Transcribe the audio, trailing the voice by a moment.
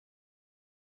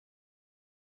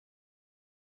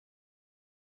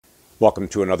Welcome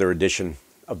to another edition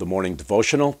of the Morning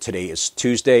Devotional. Today is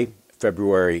Tuesday,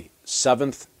 February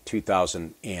 7th,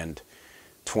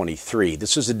 2023.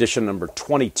 This is edition number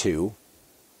 22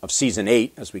 of Season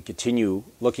 8 as we continue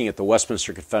looking at the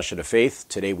Westminster Confession of Faith.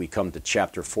 Today we come to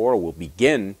Chapter 4. We'll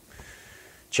begin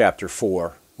Chapter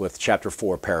 4 with Chapter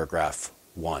 4, Paragraph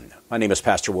 1. My name is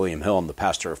Pastor William Hill. I'm the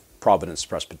pastor of Providence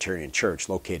Presbyterian Church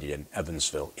located in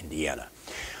Evansville, Indiana.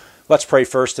 Let's pray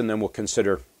first and then we'll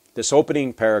consider this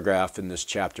opening paragraph in this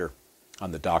chapter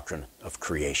on the doctrine of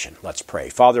creation. Let's pray.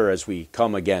 Father, as we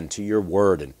come again to your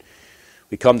word and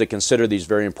we come to consider these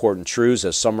very important truths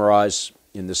as summarized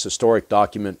in this historic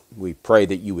document, we pray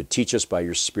that you would teach us by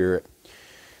your Spirit,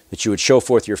 that you would show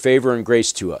forth your favor and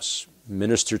grace to us,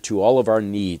 minister to all of our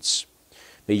needs.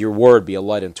 May your word be a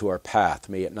light unto our path.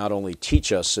 May it not only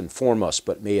teach us, inform us,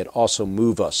 but may it also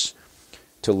move us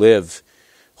to live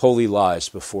holy lives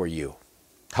before you.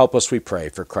 Help us, we pray,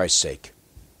 for Christ's sake.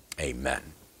 Amen.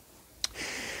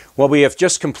 Well, we have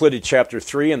just completed Chapter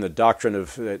 3 and the doctrine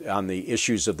on the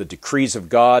issues of the decrees of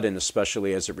God, and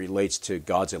especially as it relates to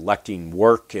God's electing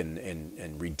work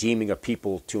and redeeming a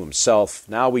people to himself.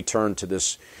 Now we turn to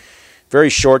this very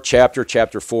short chapter,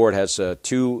 Chapter 4. It has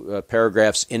two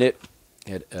paragraphs in it.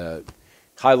 It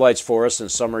highlights for us in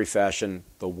summary fashion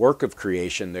the work of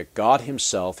creation that God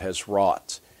himself has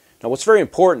wrought. Now, what's very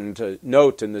important to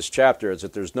note in this chapter is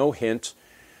that there's no hint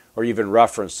or even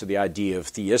reference to the idea of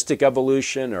theistic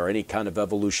evolution or any kind of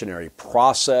evolutionary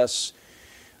process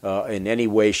in any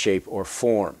way, shape, or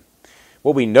form.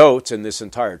 What we note in this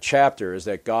entire chapter is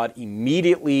that God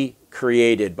immediately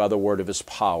created by the word of his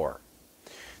power,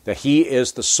 that he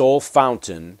is the sole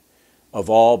fountain of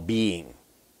all being.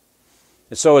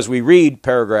 And so as we read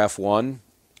paragraph 1,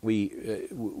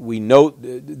 we note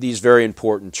these very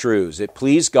important truths. It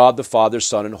pleased God the Father,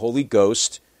 Son, and Holy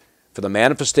Ghost for the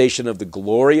manifestation of the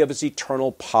glory of his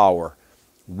eternal power,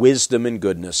 wisdom, and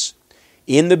goodness,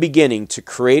 in the beginning to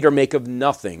create or make of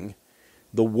nothing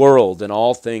the world and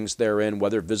all things therein,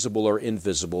 whether visible or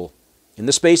invisible, in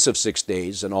the space of 6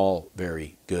 days, and all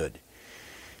very good.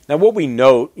 Now, what we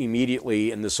note immediately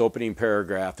in this opening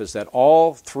paragraph is that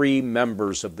all three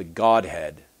members of the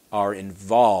Godhead are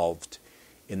involved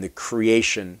in the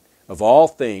creation of all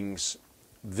things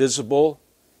visible,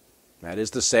 that is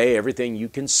to say, everything you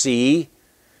can see,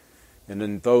 and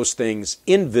then those things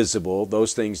invisible,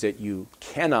 those things that you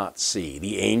cannot see,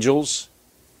 the angels,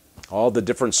 all the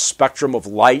different spectrum of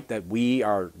light that we,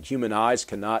 our human eyes,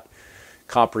 cannot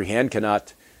comprehend,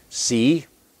 cannot see,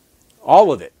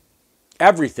 all of it,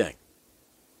 everything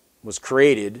was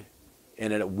created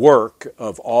and at work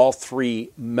of all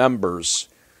three members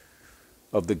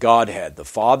of the Godhead, the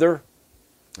Father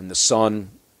and the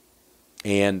Son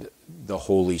and the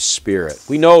Holy Spirit.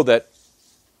 We know that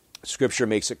Scripture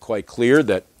makes it quite clear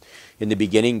that in the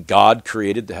beginning God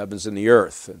created the heavens and the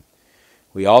earth. And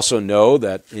we also know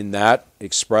that in that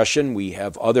expression we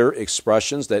have other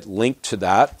expressions that link to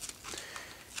that.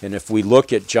 And if we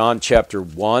look at John chapter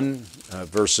 1,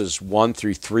 verses 1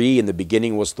 through 3, in the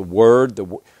beginning was the Word,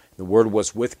 the Word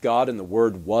was with God, and the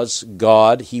Word was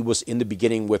God. He was in the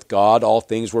beginning with God. All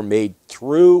things were made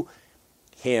through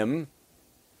him,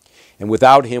 and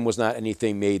without him was not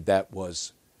anything made that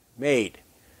was made.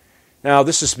 Now,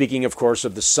 this is speaking, of course,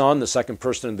 of the Son, the second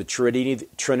person of the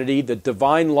Trinity, the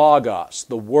divine Logos,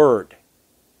 the Word.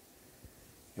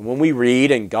 And when we read,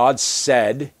 and God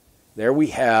said, there we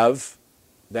have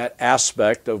that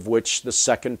aspect of which the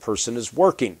second person is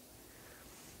working.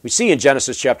 We see in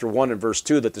Genesis chapter 1 and verse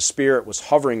 2 that the Spirit was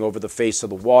hovering over the face of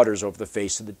the waters, over the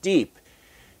face of the deep.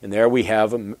 And there we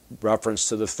have a reference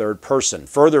to the third person.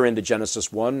 Further into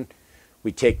Genesis 1,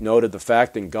 we take note of the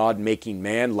fact in God making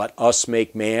man, let us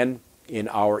make man in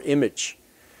our image.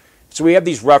 So we have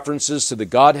these references to the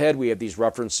Godhead. We have these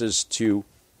references to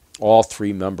all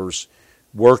three members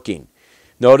working.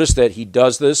 Notice that he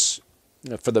does this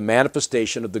for the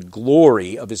manifestation of the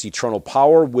glory of his eternal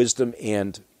power, wisdom,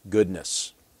 and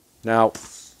goodness. Now,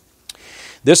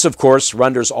 this, of course,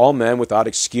 renders all men without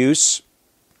excuse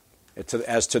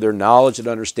as to their knowledge and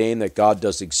understanding that God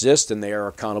does exist and they are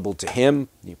accountable to him.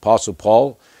 The Apostle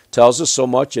Paul tells us so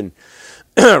much in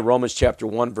Romans chapter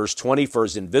 1, verse 20, for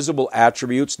his invisible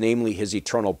attributes, namely his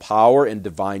eternal power and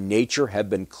divine nature, have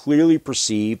been clearly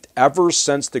perceived ever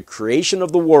since the creation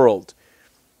of the world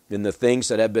in the things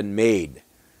that have been made,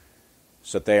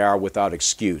 so that they are without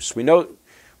excuse.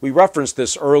 We referenced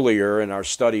this earlier in our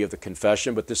study of the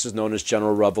confession, but this is known as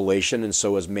general revelation. And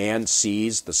so as man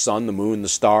sees the sun, the moon, the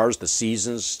stars, the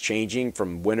seasons changing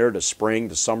from winter to spring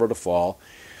to summer to fall,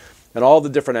 and all the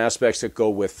different aspects that go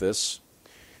with this,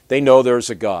 they know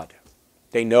there's a God.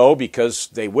 They know because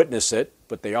they witness it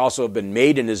but they also have been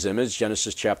made in his image,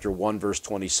 Genesis chapter 1, verse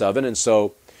 27. And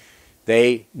so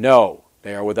they know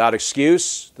they are without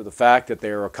excuse to the fact that they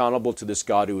are accountable to this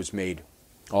God who has made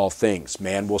all things.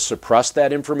 Man will suppress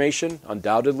that information,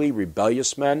 undoubtedly,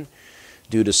 rebellious men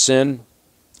due to sin.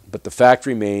 But the fact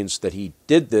remains that he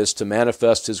did this to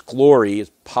manifest his glory, his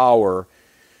power,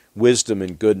 wisdom,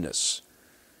 and goodness.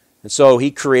 And so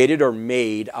he created or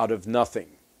made out of nothing.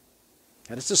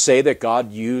 That is to say that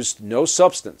God used no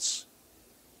substance.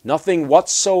 Nothing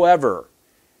whatsoever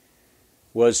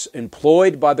was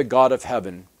employed by the God of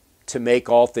heaven to make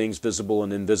all things visible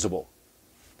and invisible.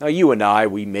 Now you and I,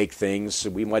 we make things.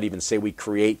 We might even say we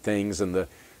create things in the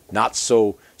not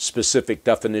so specific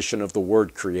definition of the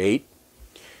word create.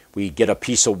 We get a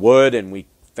piece of wood and we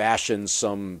fashion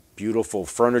some beautiful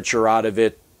furniture out of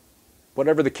it,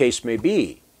 whatever the case may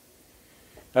be.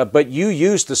 But you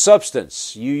used the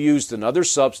substance. You used another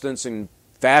substance and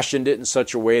fashioned it in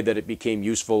such a way that it became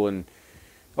useful. And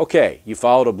okay, you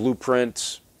followed a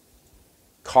blueprint.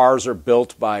 Cars are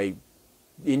built by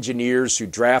engineers who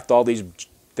draft all these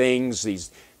things,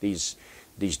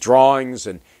 these drawings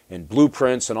and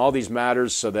blueprints and all these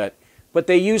matters, so that, but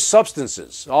they use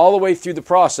substances all the way through the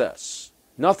process.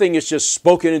 Nothing is just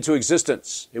spoken into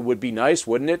existence. It would be nice,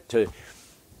 wouldn't it, to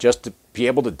be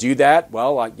able to do that?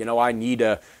 Well, I need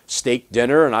a steak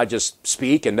dinner and I just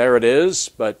speak and there it is,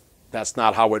 but that's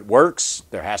not how it works.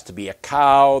 There has to be a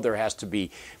cow. There has to be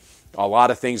a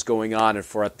lot of things going on and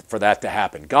for that to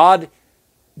happen. God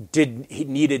he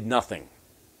needed nothing.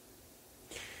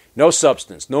 No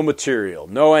substance, no material,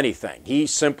 no anything. He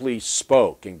simply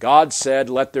spoke. And God said,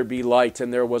 "Let there be light,"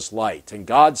 and there was light. And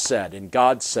God said, and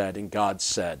God said, and God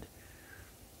said.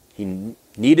 He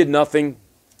needed nothing.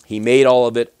 He made all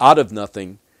of it out of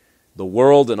nothing. The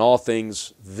world and all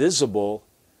things visible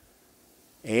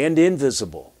and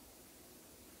invisible.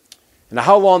 And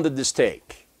how long did this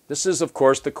take? This is, of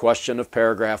course, the question of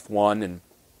paragraph 1. And,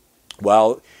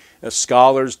 well,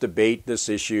 scholars debate this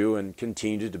issue and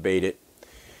continue to debate it.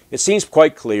 It seems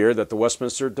quite clear that the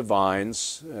Westminster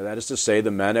Divines, that is to say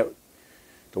the men at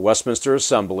the Westminster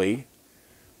Assembly,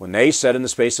 when they said in the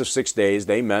space of 6 days,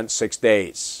 they meant 6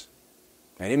 days.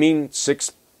 They didn't mean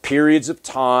 6 periods of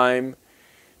time.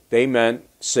 They meant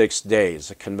 6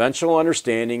 days. A conventional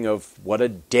understanding of what a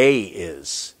day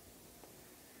is.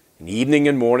 And evening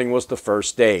and morning was the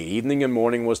first day. Evening and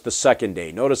morning was the second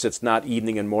day. Notice it's not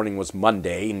evening and morning was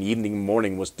Monday and evening and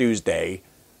morning was Tuesday.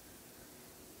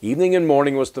 Evening and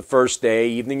morning was the first day,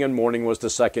 evening and morning was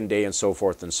the second day, and so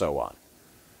forth and so on.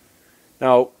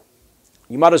 Now,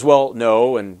 you might as well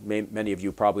know, and many of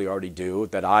you probably already do,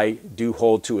 that I do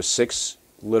hold to a 6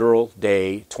 literal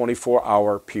day,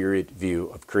 24-hour period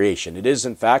view of creation. It is,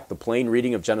 in fact, the plain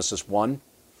reading of Genesis 1.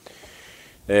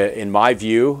 In my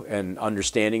view and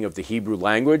understanding of the Hebrew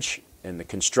language and the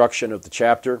construction of the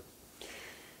chapter,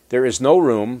 there is no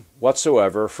room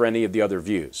whatsoever for any of the other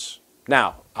views.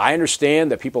 Now, I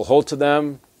understand that people hold to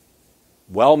them.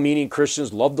 Well-meaning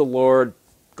Christians love the Lord,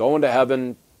 going to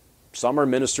heaven. Some are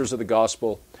ministers of the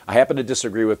gospel. I happen to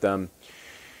disagree with them.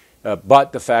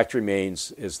 But the fact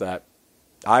remains is that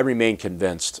I remain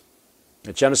convinced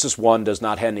that Genesis 1 does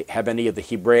not have any of the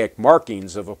Hebraic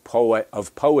markings of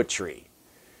poetry,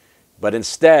 but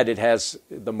instead it has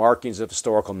the markings of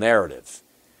historical narrative.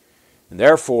 And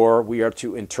therefore, we are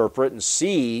to interpret and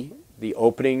see the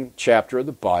opening chapter of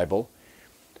the Bible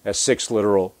as 6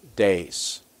 literal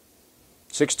days.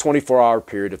 6 24-hour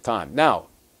period of time. Now,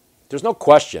 there's no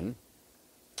question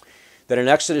that in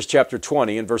Exodus chapter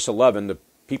 20 and verse 11, the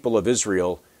people of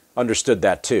Israel understood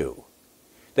that too.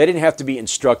 They didn't have to be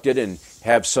instructed and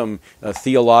have some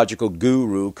theological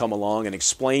guru come along and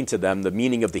explain to them the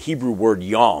meaning of the Hebrew word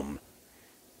yom.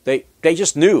 They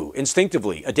just knew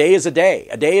instinctively, a day is a day,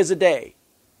 a day is a day.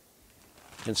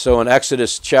 And so in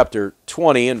Exodus chapter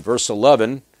 20 and verse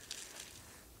 11,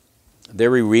 there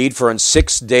we read, "For in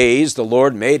 6 days the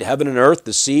Lord made heaven and earth,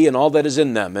 the sea, and all that is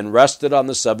in them, and rested on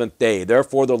the 7th day.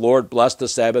 Therefore the Lord blessed the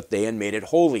Sabbath day and made it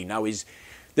holy." Now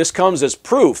this comes as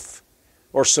proof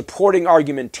or supporting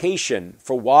argumentation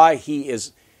for why he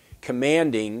is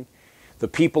commanding the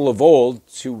people of old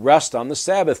to rest on the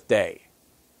Sabbath day.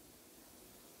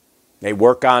 They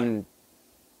work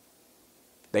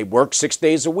 6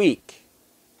 days a week,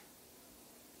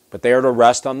 but they are to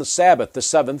rest on the Sabbath, the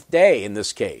 7th day in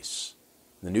this case.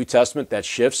 In the New Testament, that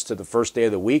shifts to the first day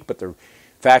of the week, but the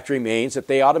fact remains that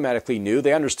they automatically knew,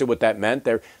 they understood what that meant.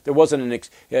 There wasn't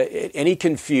any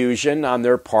confusion on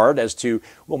their part as to,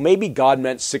 well, maybe God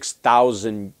meant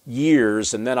 6,000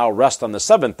 years and then I'll rest on the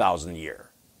 7,000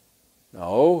 year.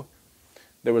 No,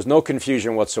 there was no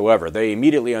confusion whatsoever. They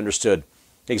immediately understood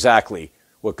exactly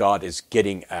what God is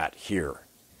getting at here.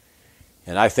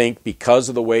 And I think because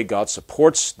of the way God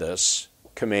supports this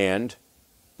command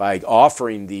by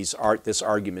offering this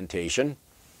argumentation,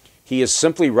 he is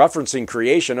simply referencing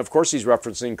creation. Of course he's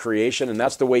referencing creation, and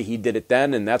that's the way he did it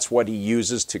then, and that's what he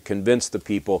uses to convince the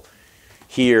people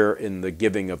here in the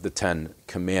giving of the 10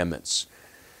 Commandments.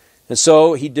 And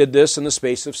so he did this in the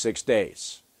space of 6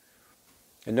 days.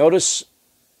 And notice,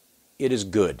 it is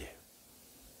good.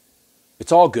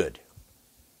 It's all good.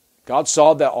 God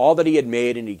saw that all that he had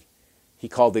made, and he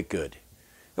called it good.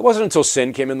 It wasn't until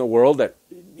sin came in the world that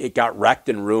it got wrecked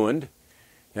and ruined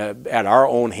at our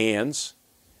own hands.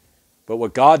 But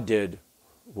what God did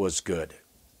was good.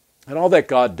 And all that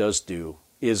God does do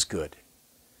is good.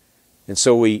 And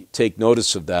so we take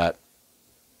notice of that.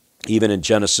 Even in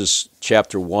Genesis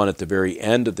chapter 1, at the very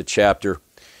end of the chapter,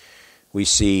 we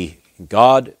see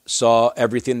God saw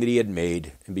everything that he had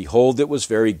made, and behold, it was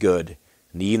very good.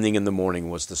 And the evening and the morning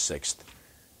was the 6th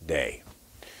day.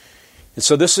 And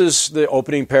so this is the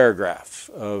opening paragraph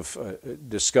of a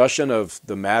discussion of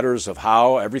the matters of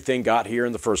how everything got here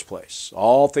in the first place.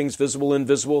 All things visible and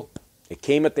invisible, it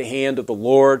came at the hand of the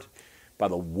Lord by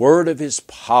the word of his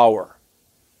power.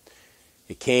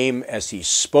 It came as he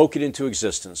spoke it into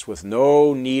existence with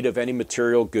no need of any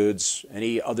material goods,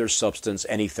 any other substance,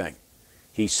 anything.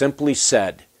 He simply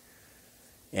said,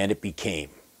 and it became.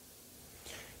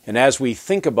 And as we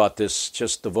think about this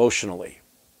just devotionally,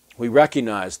 we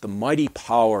recognize the mighty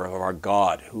power of our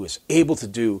God who is able to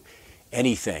do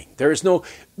anything. There is no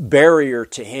barrier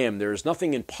to him. There is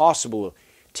nothing impossible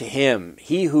to him.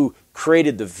 He who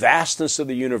created the vastness of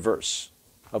the universe,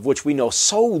 of which we know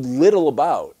so little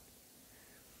about,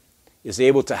 is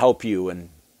able to help you in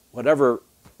whatever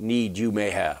need you may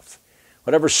have,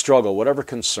 whatever struggle, whatever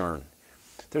concern.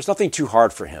 There's nothing too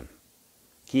hard for him.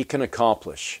 He can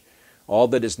accomplish all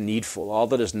that is needful, all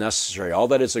that is necessary, all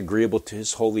that is agreeable to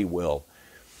his holy will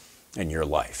in your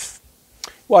life.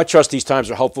 Well, I trust these times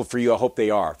are helpful for you. I hope they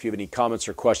are. If you have any comments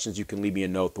or questions, you can leave me a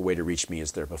note. The way to reach me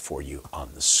is there before you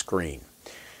on the screen.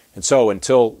 And so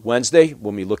until Wednesday,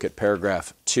 when we look at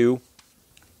paragraph 2,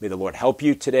 may the Lord help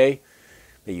you today.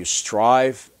 May you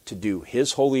strive to do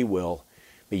his holy will.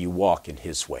 May you walk in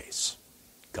his ways.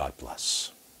 God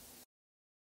bless.